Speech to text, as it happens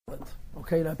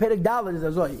Okay, now Perek Dalet is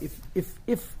Azoi.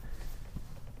 If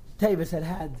Tevis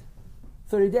had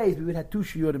 30 days, we would have 2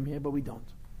 shiurim here, but we don't.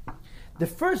 The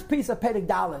first piece of Perek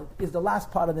Dalet is the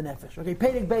last part of the Nefesh. Okay,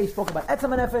 Perek Beis spoke about Etzem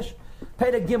Nefesh.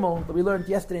 Perek Gimel, that we learned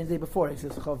yesterday and the day before, he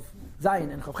says Chav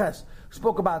Zayin and Chav Ches,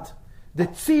 spoke about the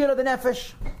tzir of the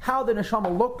Nefesh, how the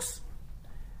Neshama looks.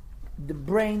 The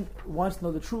brain wants to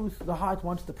know the truth, the heart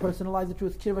wants to personalize the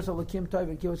truth. Kirvas Elokim Tov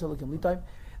and Kirvas Elokim Litov.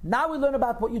 Now we learn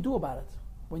about what you do about it.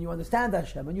 When you understand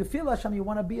Hashem, when you feel Hashem, you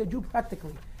want to be a Jew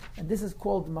practically. And this is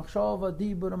called Machshava,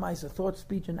 Dibur, Maisa, thought,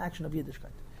 speech, and action of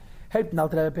Yiddishkeit. There's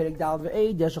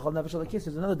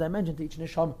another dimension to each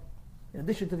Neshama, in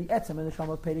addition to the Etzem and the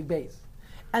Neshama of Perek Beis.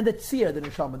 And the Tzir, the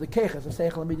Neshama, the Keches, the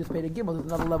Seichel, and Perek Gimel,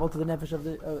 there's another level to the Nefesh of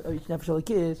each Nefesh of the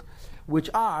Kis, which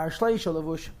are Shleish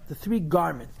Lavush, the 3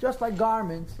 garments. Just like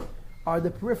garments are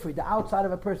the periphery, the outside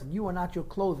of a person. You are not your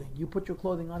clothing. You put your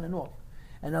clothing on and off.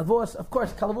 And of course,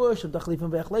 Kalavush, and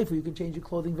Tachlifim Ve'echleifu, you can change your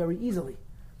clothing very easily.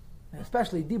 And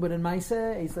especially Dibur and Maise,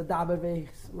 it's a Daber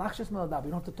Ve'lachshes Meladaber.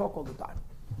 You don't have to talk all the time.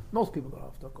 Most people don't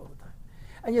have to talk all the time.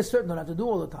 And you certainly don't have to do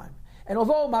all the time. And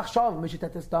although Machshav,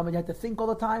 Mishitat Estam, you have to think all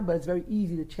the time, but it's very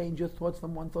easy to change your thoughts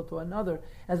from one thought to another,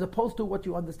 as opposed to what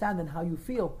you understand and how you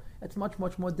feel. It's much,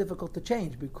 much more difficult to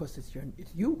change because it's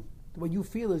you. The way you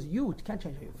feel is you. You can't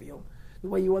change how you feel. The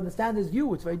way you understand is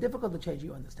you. It's very difficult to change how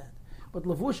you understand. But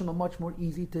Lavushim are much more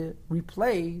easy to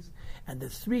replace. And the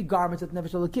 3 garments that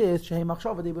Nefesh Elokis, Shehei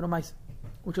Machshava Dibur U'Maisa,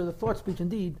 which are the thought, speech,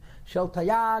 and deed. Shel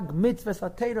Tayag, Mitzvahs,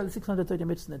 Vatera, the 630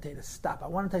 mitzvahs in the Torah. Stop. I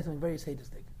want to tell you something very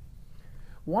sadistic.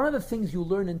 One of the things you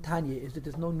learn in Tanya is that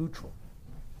there's no neutral.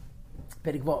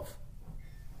 Perek Vav.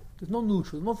 There's no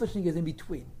neutral. There's no such thing as in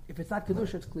between. If it's not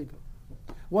Kedusha, it's Klipa.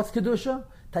 What's Kedusha?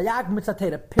 Tayag, Mitzvah,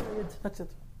 Torah. Period. That's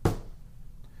it.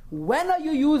 When are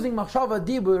you using Machshava,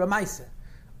 Dibur, U'Maisa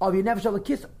of your Nefesh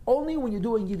Elokis? Only when you're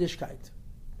doing Yiddishkeit.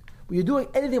 When you're doing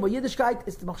anything about Yiddishkeit,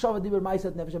 it's the Machshava, Dibur,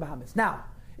 U'Maisa, Nefesh Bahamis. Now,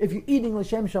 if you're eating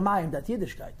L'Shem Shamayim, that's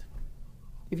Yiddishkeit.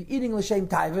 If you're eating L'Shem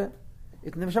Taiva,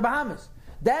 it's Nefesh Bahamis.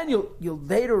 Then you'll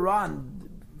later on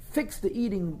fix the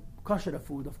eating kosher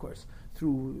food, of course,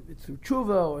 through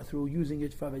tshuva or through using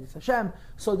it for Avodas Hashem.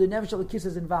 So the Nefesh Elokis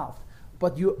is involved.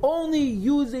 But you're only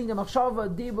using the Machshava,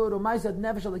 Dibur, U'Maisa,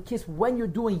 Nefesh Elokis when you're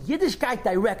doing Yiddishkeit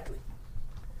directly.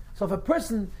 So if a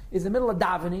person is in the middle of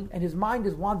davening and his mind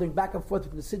is wandering back and forth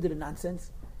with the siddur and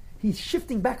nonsense, he's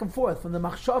shifting back and forth from the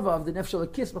Machshava of the Nefesh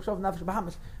Elokis, Machshava Nefesh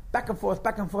Bahamis, back and forth,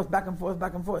 back and forth, back and forth,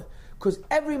 back and forth. Because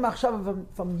every Machshava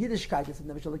from Yiddishkeit is from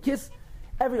the Nefesh Elokis,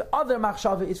 every other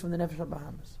Machshava is from the Nefesh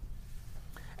Bahamis.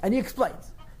 And he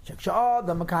explains,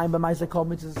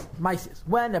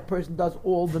 when a person does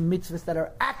all the mitzvahs that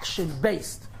are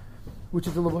action-based, which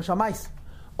is the Levush HaMais,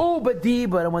 and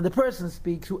when the person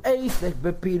speaks,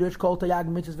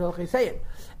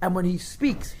 and when he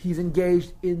speaks, he's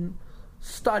engaged in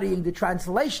studying the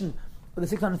translation of the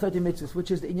 630 mitzvahs,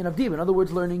 which is the Inyan of Dibur. In other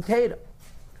words, learning Torah.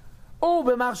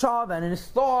 And in his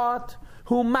thought,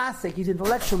 he's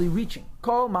intellectually reaching.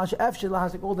 All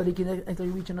that he can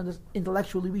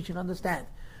intellectually reach and understand.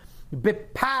 In the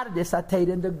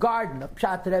garden of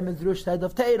Pshat Remez Drush side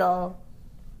of Torah.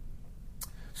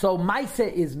 So Maise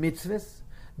is mitzvahs,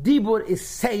 Dibur is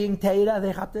saying Torah,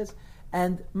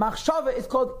 and Machshava is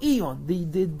called Ion,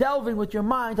 the delving with your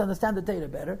mind to understand the Torah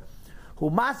better. So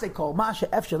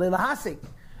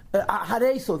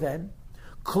then,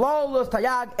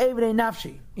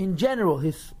 in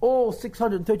general, all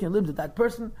 613 limbs of that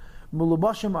person,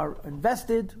 mulubashim are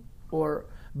invested or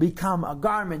become a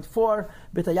garment for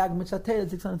betayag mitzvah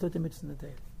 630 mitzvahs in the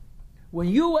Torah. When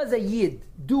you as a Yid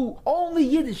do only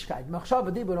Yiddishkeit,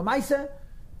 Machshava, Dibur, U'Maisa,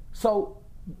 so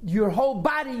your whole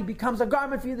body becomes a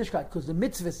garment for Yiddishkeit, because the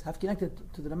mitzvahs have connected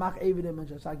to the Ramach Evidim and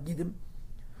Shasag Gidim.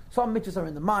 Some mitzvahs are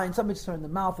in the mind, some mitzvahs are in the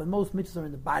mouth, and most mitzvahs are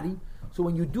in the body. So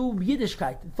when you do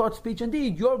Yiddishkeit, thought, speech, and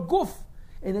deed, your guf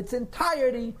in its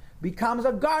entirety becomes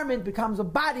a garment, becomes a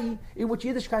body in which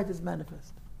Yiddishkeit is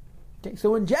manifest. Okay?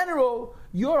 So in general,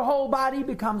 your whole body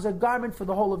becomes a garment for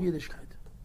the whole of Yiddishkeit.